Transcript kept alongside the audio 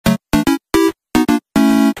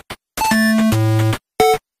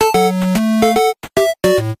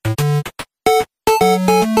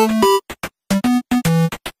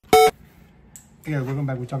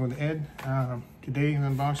back. We're talking with Ed. Today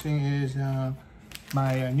unboxing is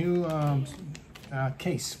my new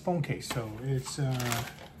phone case. So it's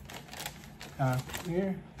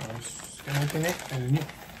here. Just gonna open it. And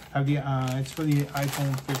have the it's for the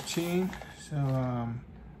iPhone 15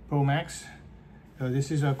 Pro Max. So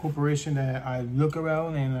this is a corporation that I look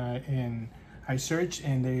around and I search,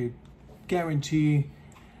 and they guarantee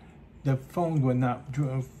the phone will not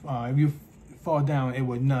if you fall down, it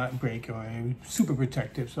would not break, or super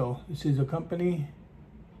protective. So this is a company.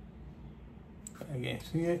 I can't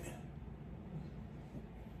see it.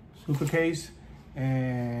 Supcase,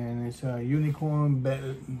 and it's a unicorn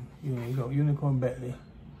Bentley. There you go, unicorn Bentley.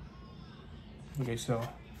 Okay, so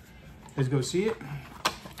let's go see it.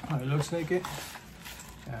 How it looks like it.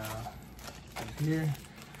 Here,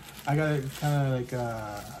 I got it kind of like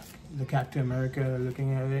the Captain America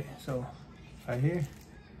looking at it. So right here.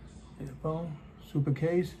 The phone,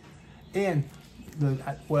 Supcase, and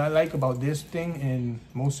what I like about this thing, and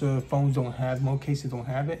most of the phones don't have, most cases don't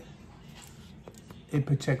have it. It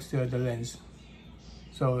protects the lens.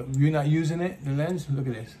 So if you're not using it, the lens, look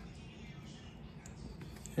at this.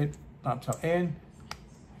 It pops out and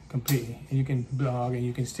completely, and you can blog and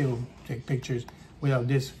you can still take pictures without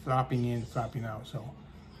this flopping in, flopping out. So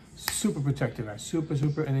super protective, guys.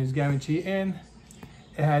 Super, and it's guaranteed. And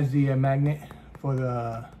it has the magnet for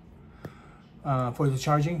the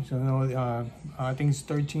charging. So I think it's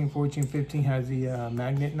 13, 14, 15 has the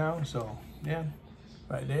magnet now. So yeah,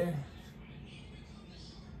 right there.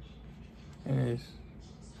 And it's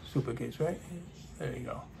Supcase, right? There you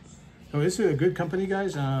go. So this is a good company,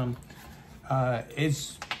 guys.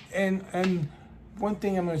 It's and one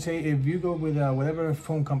thing I'm gonna say, if you go with whatever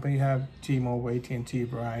phone company you have, T-Mobile, AT&T,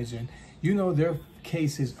 Verizon, you know their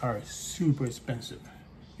cases are super expensive.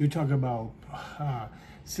 You talk about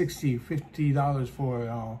 $60, $50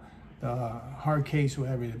 for the hard case,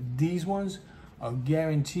 whatever. These ones are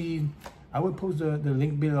guaranteed. I would post the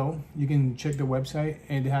link below. You can check the website,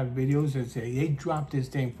 and they have videos that say they dropped this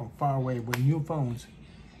thing from far away with new phones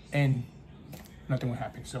and nothing will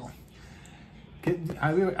happen. So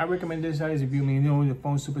I recommend this, guys. If you know the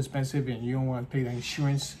phone's super expensive and you don't want to pay the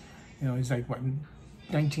insurance, it's like what,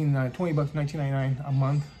 $20, $19.99 a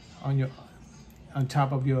month on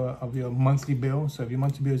top of your monthly bill. So if your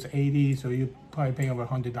monthly bill is $80, so you're probably paying over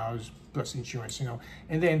 $100 plus insurance,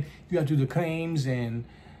 and then you have to do the claims and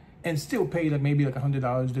still pay maybe like $100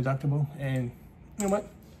 deductible. And you know what,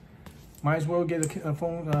 might as well get a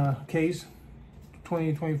phone case,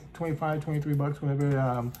 20, 25, 23 bucks,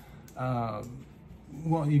 whatever.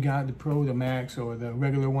 Well, you got the Pro, the Max, or the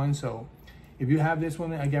regular one. So if you have this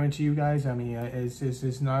one, I guarantee you guys, I mean,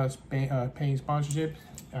 it's not a paying sponsorship.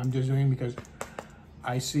 I'm just doing because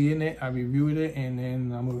I see in it, I reviewed it, and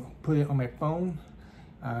then I'm gonna put it on my phone.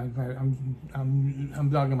 I'm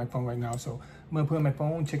blogging my phone right now, so I'm gonna put it on my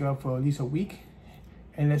phone, check it out for at least a week,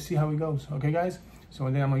 and let's see how it goes. Okay, guys. So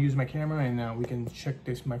then I'm gonna use my camera, and we can check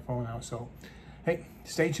my phone out. So hey,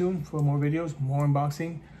 stay tuned for more videos, more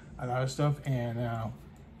unboxing, a lot of stuff. And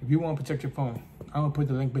if you want to protect your phone, I'm gonna put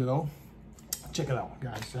the link below. Check it out,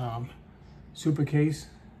 guys. Supcase,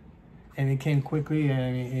 and it came quickly,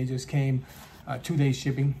 and it just came 2 days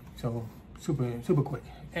shipping, so super quick.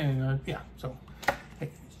 And yeah, so hey,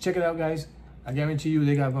 check it out, guys. I guarantee you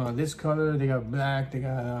they got this color, they got black, they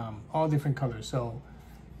got all different colors. So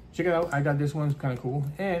check it out. I got this one's kind of cool,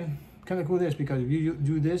 and kind of cool this because if you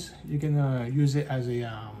do this, you can use it as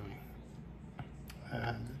a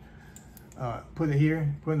put it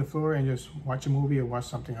here, put it on the floor, and just watch a movie or watch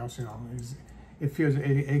something else.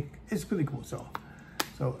 It's pretty cool. So,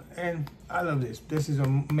 and I love this. This is a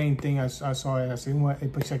main thing. I saw it. I said, what?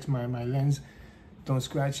 It protects my lens. Don't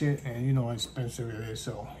scratch it, and you know how expensive it is.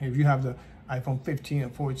 So if you have the iPhone 15 or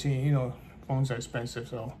 14, phones are expensive.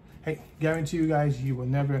 So hey, guarantee you guys, you will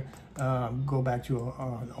never go back to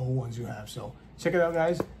the old ones you have. So check it out,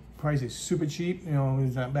 guys. Price is super cheap.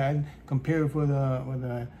 It's not bad compared with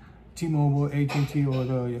the T-Mobile, AT&T, or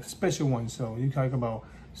the special ones. So you talk about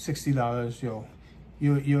 $60.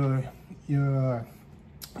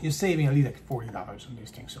 You're saving at least like $40 on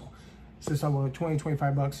this thing. So it's just about 20,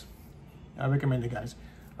 25 bucks. I recommend it, guys.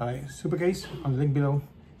 All right, Supcase on the link below.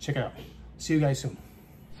 Check it out. See you guys soon.